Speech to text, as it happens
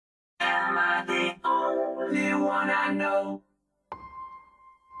Am I the only one I know?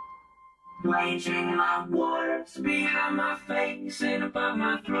 Waging my words behind my face and above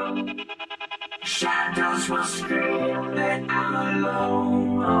my throat. Shadows will scream that I'm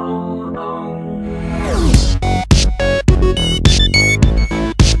alone. Oh, oh.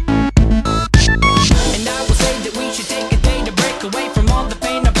 And I will say that we should take a day to break away from all the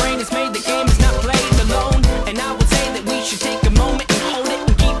pain our brain has made. The game is not played alone. And I would say that we should take a moment and hold it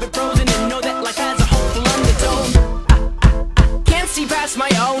and keep it frozen and know that life has a hopeful undertone. I can't see past my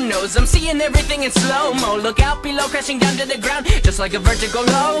own nose. I'm seeing everything in slow-mo. Look out below, crashing down to the ground, just like a vertigo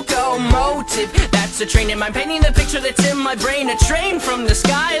locomotive. That's a train in my painting the picture that's in my brain. A train from the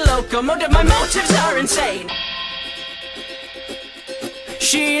sky, locomotive. My motives are insane.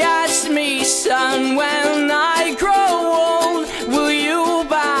 She asked me, son, when I grow old, will you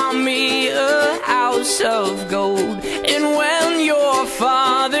buy me a house of gold? And when your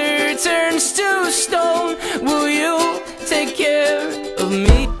father turns to stone, will you take care of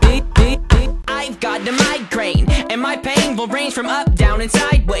me? I've got a migraine, and my pain will range from up, down, and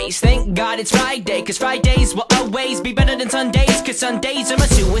sideways. Thank God it's Friday, cause Fridays will always be better than Sundays, cause Sundays are my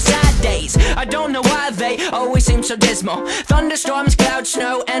suicide days. I don't know why they always seem so dismal. Thunderstorms, clouds,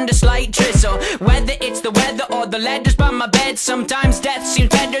 snow, and a slight drizzle. Whether it's the weather or the letters by my bed, sometimes death seems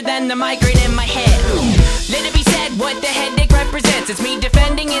better than the migraine in my head. Let it be said what the headache represents. It's me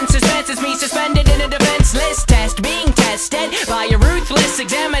defending in suspense, it's me suspended in a defenseless test, being tested by a ruthless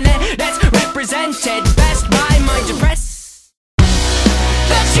examiner that's represented best by my depressed.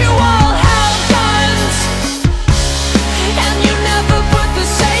 That you all have guns, and you never put the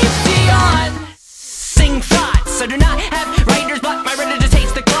safety on. Sing thoughts, I do not have writer's block. My writer just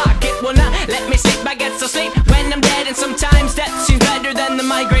hates the clock. It will not let me sleep, I get so sleep when I'm dead. And sometimes death seems better than the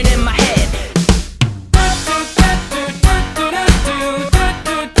migraine in my head.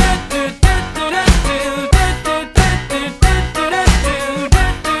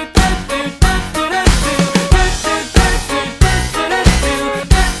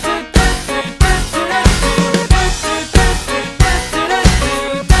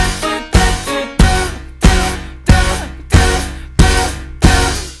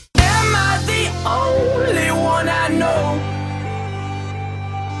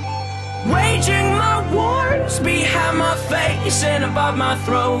 Waging my wars behind my face and above my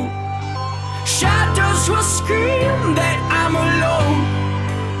throat. Shadows will scream that I'm alone,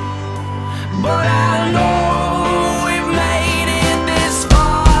 but I know we've made it this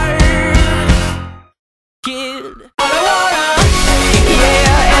far. Kid, I wanna,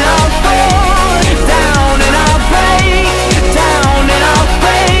 yeah, and I'll fall down and I'll break down and I'll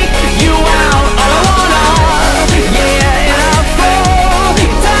break you out. All I wanna, yeah, and I'll fall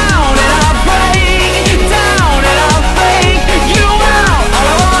down and I'll break down and I'll break you out. All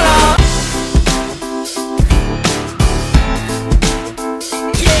I wanna,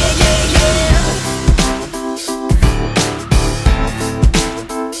 yeah, yeah, yeah.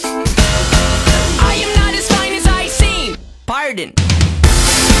 I am not as fine as I seem. Pardon.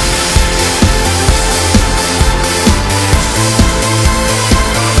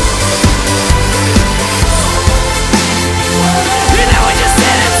 And now I just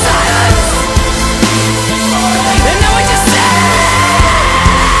sit in silence. And now I just sit.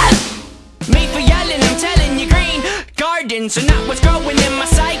 Me for yelling, I'm telling you, green gardens are not what's growing in my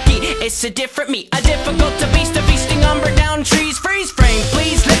psyche. It's a different me, a difficult to beast, a feasting umber down trees. Freeze frame,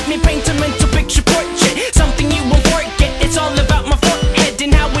 please let me paint a mental picture portrait. Something you won't forget. It's all about my forehead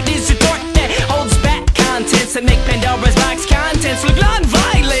and how it is a thought that holds back contents that make Pandora's box contents look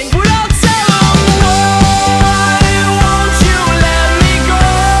non-violent. Without sound, why won't you let me go?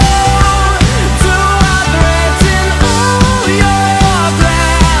 Do I threaten all your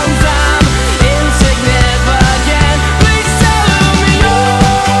plans? I'm insignificant. Please tell me you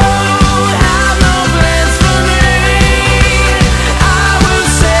have no plans for me. I will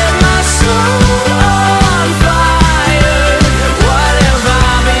set my soul on fire. What have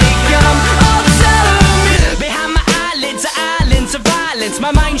I become? Oh, tell me. Behind my eyelids are islands of violence.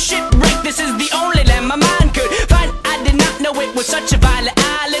 My mind shipwrecked. This is the only land my mind could find. I did not know it was such a violent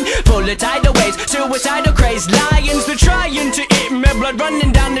island, full of tidal waves, suicidal crazed lions. They're trying to eat me, blood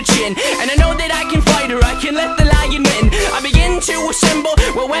running down the chin. And I know that I can fight or I can let the lion win. I begin to assemble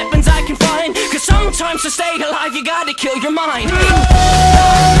what weapons I can find, cause sometimes to stay alive you gotta kill your mind.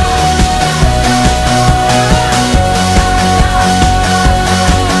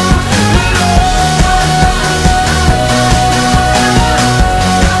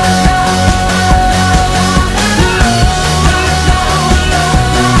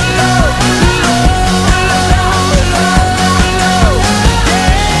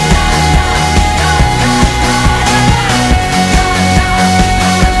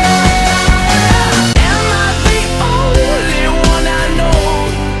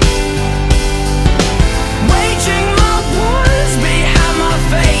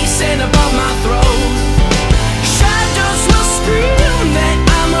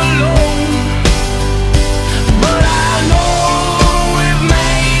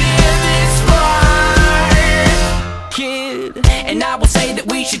 say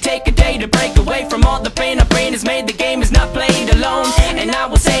that we should take a day to break away from all the pain our brain has made. The game is not played alone. And I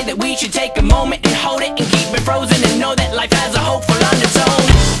will say that we should take a moment and hold it and keep it frozen and know that life has a hopeful undertone.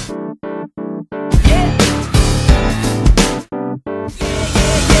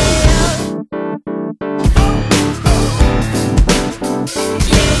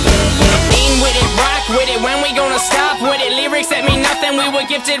 When we gonna stop with it? Lyrics that mean nothing, we were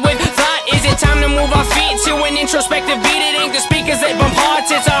gifted with thought. Is it time to move our feet to an introspective beat? It ain't the speakers that bump hearts,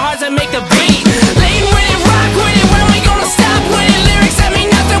 it's our hearts that make the beat. Laden with it, rock with it, when we gonna stop with it? Lyrics that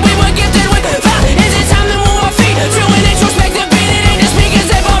mean nothing, we were gifted with thought. Is it time to move our feet to an introspective beat? It ain't the speakers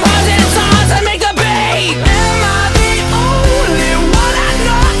that bump hearts, it's our hearts that make the beat. Am I the only one I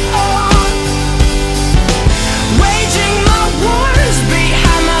know? Waging my wars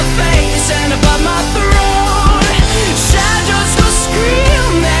behind my face and above my throat.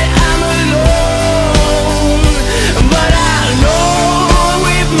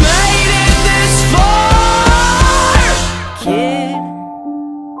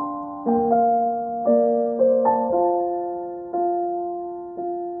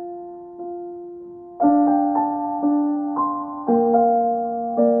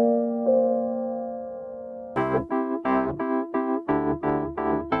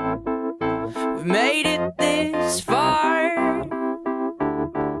 We made it.